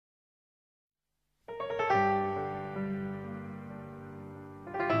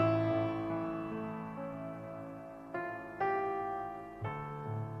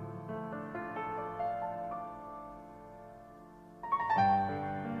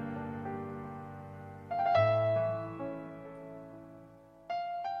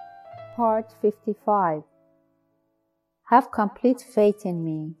Part 55. Have complete faith in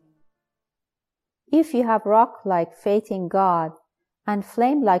me. If you have rock-like faith in God and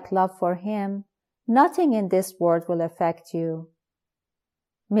flame-like love for Him, nothing in this world will affect you.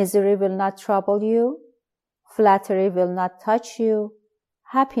 Misery will not trouble you. Flattery will not touch you.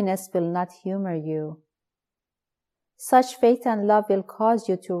 Happiness will not humor you. Such faith and love will cause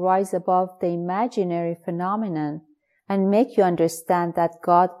you to rise above the imaginary phenomenon and make you understand that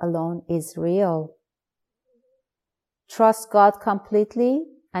God alone is real. Trust God completely,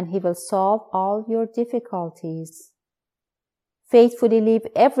 and He will solve all your difficulties. Faithfully leave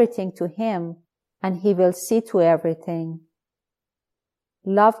everything to Him, and He will see to everything.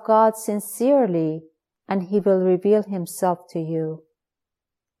 Love God sincerely, and He will reveal Himself to you.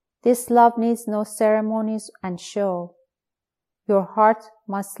 This love needs no ceremonies and show. Your heart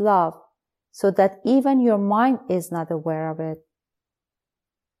must love, so that even your mind is not aware of it.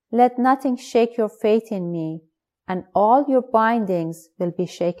 Let nothing shake your faith in me, and all your bindings will be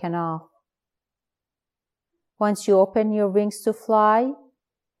shaken off. Once you open your wings to fly,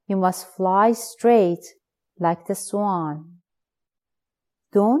 you must fly straight like the swan.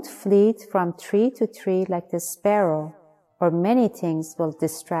 Don't flit from tree to tree like the sparrow, or many things will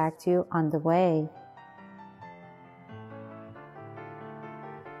distract you on the way.